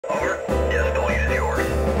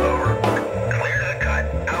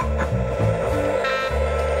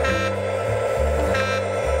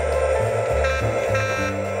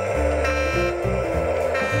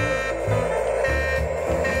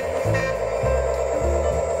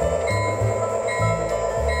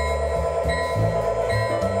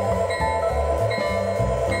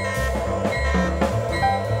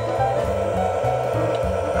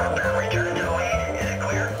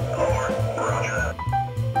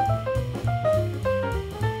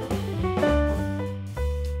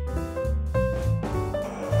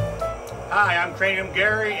Hi, I'm Cranium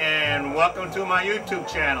Gary and welcome to my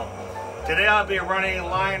YouTube channel. Today I'll be running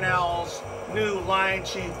Lionel's new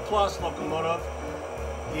LionChief Plus locomotive,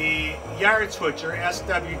 the yard switcher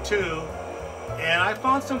SW2, and I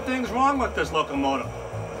found some things wrong with this locomotive.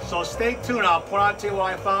 So stay tuned, I'll point out to you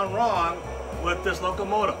what I found wrong with this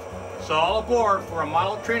locomotive. So all aboard for a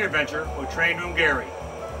model train adventure with Train Room Gary.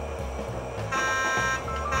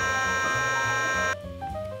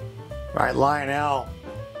 Alright, Lionel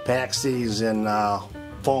packs these in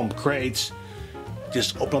foam crates.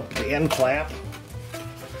 Just open up the end flap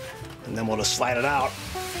and then we'll just slide it out.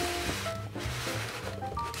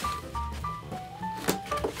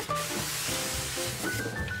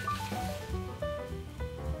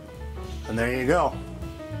 And there you go.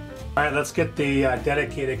 Alright, let's get the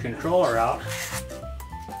dedicated controller out.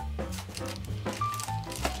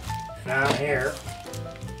 And on here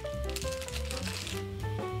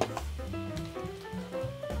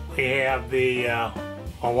we have the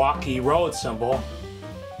Milwaukee Road symbol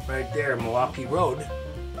right there, Milwaukee Road.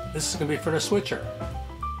 This is going to be for the switcher.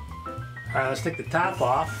 Alright, let's take the top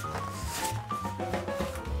off.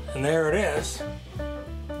 And there it is.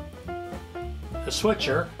 The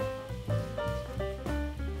switcher.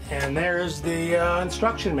 And there's the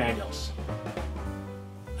instruction manuals.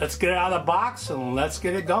 Let's get it out of the box and let's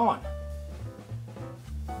get it going.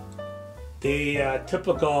 The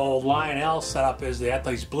typical Lionel setup is they have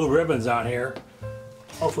these blue ribbons on here.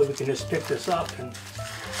 Hopefully we can just pick this up and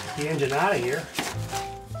get the engine out of here.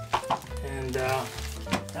 And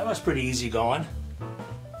that was pretty easy going.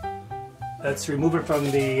 Let's remove it from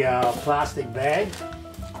the plastic bag.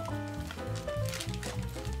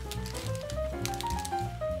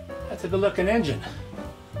 That's a good looking engine.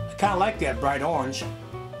 I kind of like that bright orange.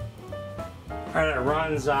 Alright, it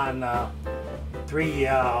runs on 3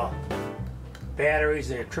 batteries.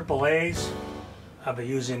 They're AAAs. I'll be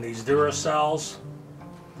using these Duracells.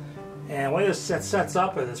 And when this sets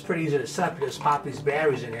up, it's pretty easy to set. You just pop these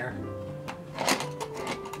batteries in here.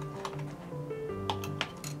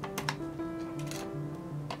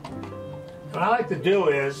 What I like to do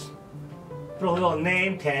is put a little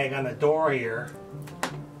name tag on the door here.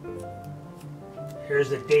 Here's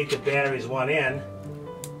the date the batteries went in.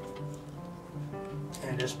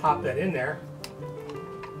 And just pop that in there.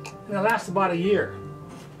 And it lasts about a year.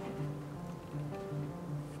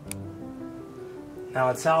 Now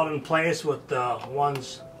it's held in place with one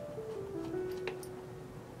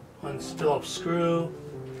Phillips screw.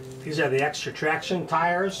 These are the extra traction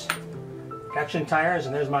tires.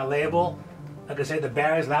 And there's my label. Like I say, the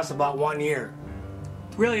batteries last about 1 year.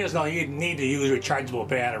 Really is no need to use rechargeable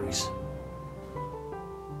batteries.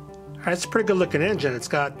 Alright, it's a pretty good looking engine. It's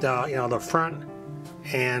got you know, the front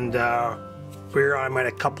and rear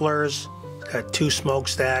automatic couplers. Got 2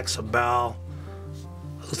 smokestacks, a bell.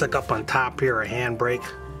 Looks like up on top here a handbrake.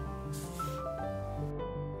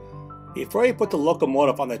 Before you put the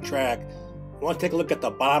locomotive on the track, you want to take a look at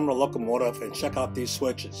the bottom of the locomotive and check out these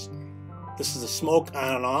switches. This is the smoke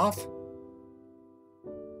on and off,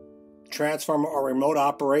 transformer or remote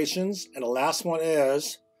operations, and the last one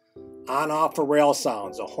is on off for rail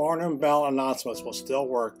sounds. The horn and bell announcements will still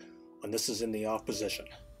work when this is in the off position.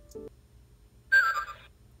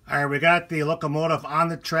 Alright, we got the locomotive on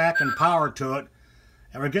the track and power to it,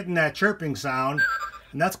 and we're getting that chirping sound,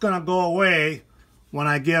 and that's going to go away when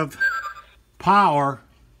I give power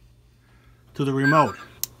to the remote.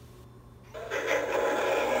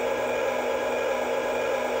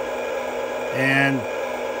 And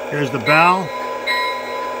here's the bell.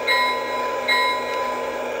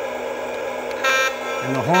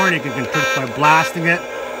 And the horn you can control by blasting it.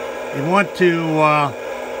 You want to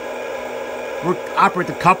operate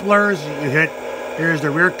the couplers. You hit, here's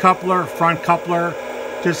the rear coupler, front coupler.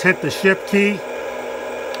 Just hit the shift key.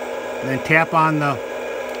 And then tap on the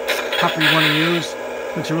coupler you want to use.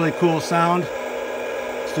 Makes a really cool sound.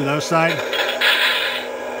 Let's do the other side.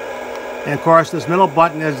 And of course, this middle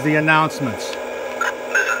button is the announcements. This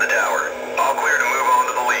is the tower. All clear to move on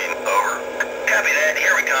to the lead. Over. Copy that.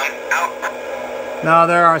 Here we come. Out. Now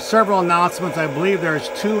there are several announcements. I believe there's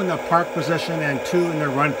 2 in the park position and 2 in the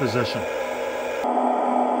run position.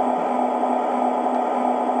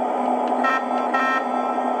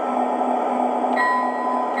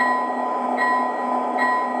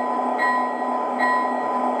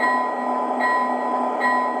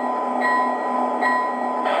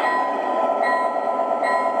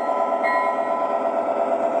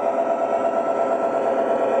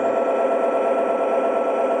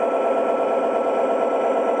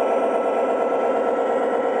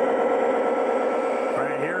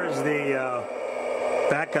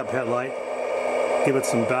 backup headlight. Give it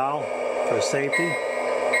some bell for safety.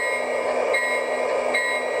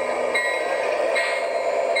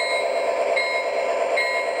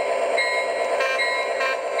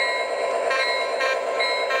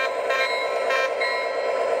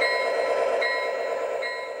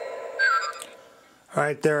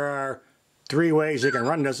 Alright, there are 3 ways you can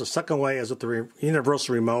run this. The second way is with the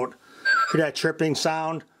universal remote. Hear that chirping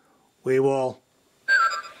sound? We will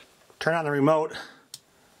turn on the remote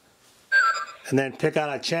and then pick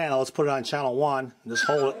out a channel. Let's put it on channel 1. Just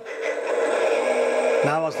hold it.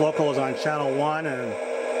 Now it's local is on channel 1, and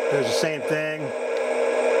there's the same thing. Still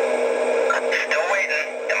waiting.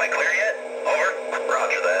 Am I clear yet? Over.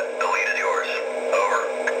 Roger that. The lead is yours. Over.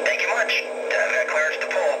 Thank you much. I've got clearance to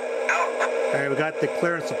pull. Out. Alright, we got the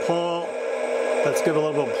clearance to pull. Let's give it a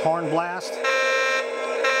little bit of horn blast.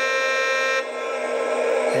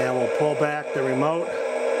 And we'll pull back the remote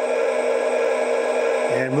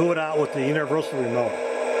and move it out with the universal remote.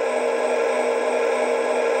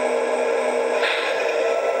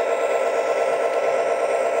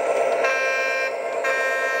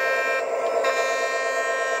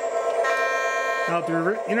 Now with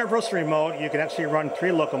the universal remote, you can actually run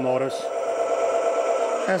 3 locomotives.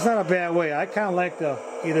 That's not a bad way. I kind of like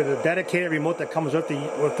either the dedicated remote that comes with the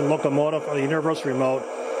locomotive or the universal remote.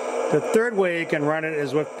 The third way you can run it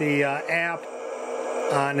is with the app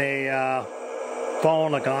on a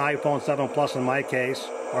phone, like an iPhone 7 Plus in my case,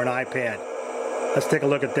 or an iPad. Let's take a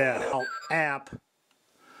look at that. App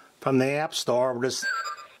from the App Store. We'll just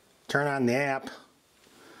turn on the app,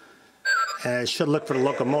 and it should look for the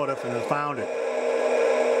locomotive, and it found it.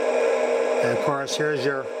 And of course, here's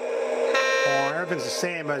your horn. Everything's the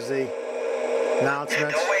same as the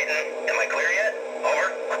announcements. Still waiting. Am I clear yet? Over.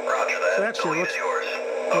 Roger that. So actually, the lead is yours.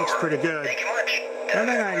 looks pretty good. Thank you much. One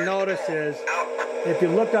thing I noticed is, if you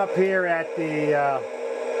look up here at the,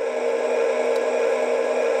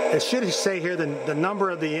 it should say here the number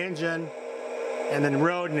of the engine and then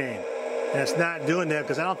road name. And it's not doing that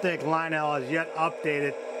because I don't think Lionel has yet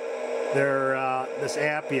updated their this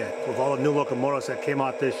app yet with all the new locomotives that came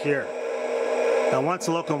out this year. Now once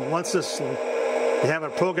you have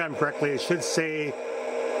it programmed correctly, it should say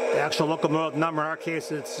the actual locomotive number. In our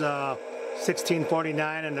case, it's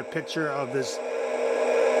 1649 and a picture of this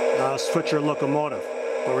switcher locomotive,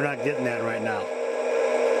 but we're not getting that right now.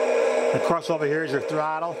 Of course, over here is your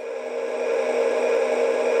throttle.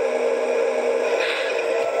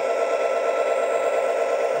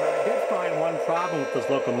 I did find one problem with this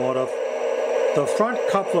locomotive. The front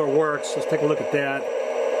coupler works. Let's take a look at that.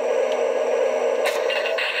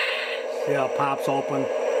 See how it pops open?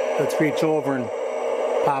 Let's reach over and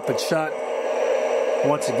pop it shut.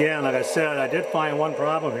 Once again, like I said, I did find one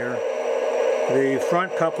problem here. The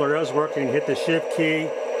front coupler is working. Hit the shift key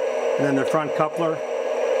and then the front coupler.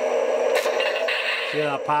 See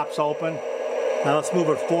how it pops open? Now let's move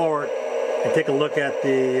it forward and take a look at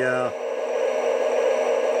the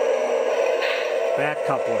back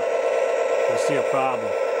coupler. We'll see a problem.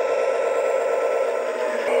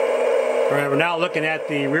 All right, we're now looking at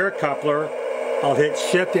the rear coupler. I'll hit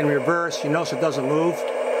shift and reverse. You notice it doesn't move.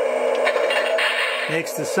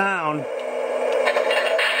 Makes the sound,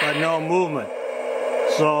 but no movement.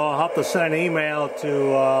 So I'll have to send an email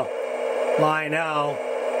to Lionel,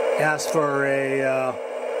 ask for a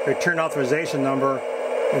return authorization number,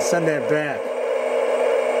 and send that back.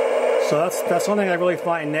 So that's one thing I really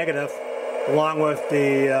find negative, along with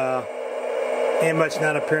the image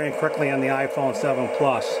not appearing correctly on the iPhone 7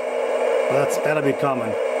 Plus. But that'll be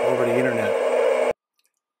coming over the internet.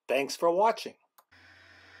 Thanks for watching.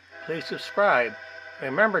 Please subscribe.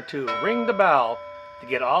 Remember to ring the bell to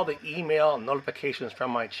get all the email notifications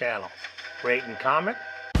from my channel. Rate and comment.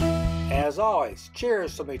 As always,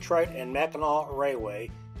 cheers from Detroit and Mackinac Railway,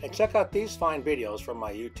 and check out these fine videos from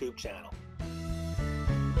my YouTube channel.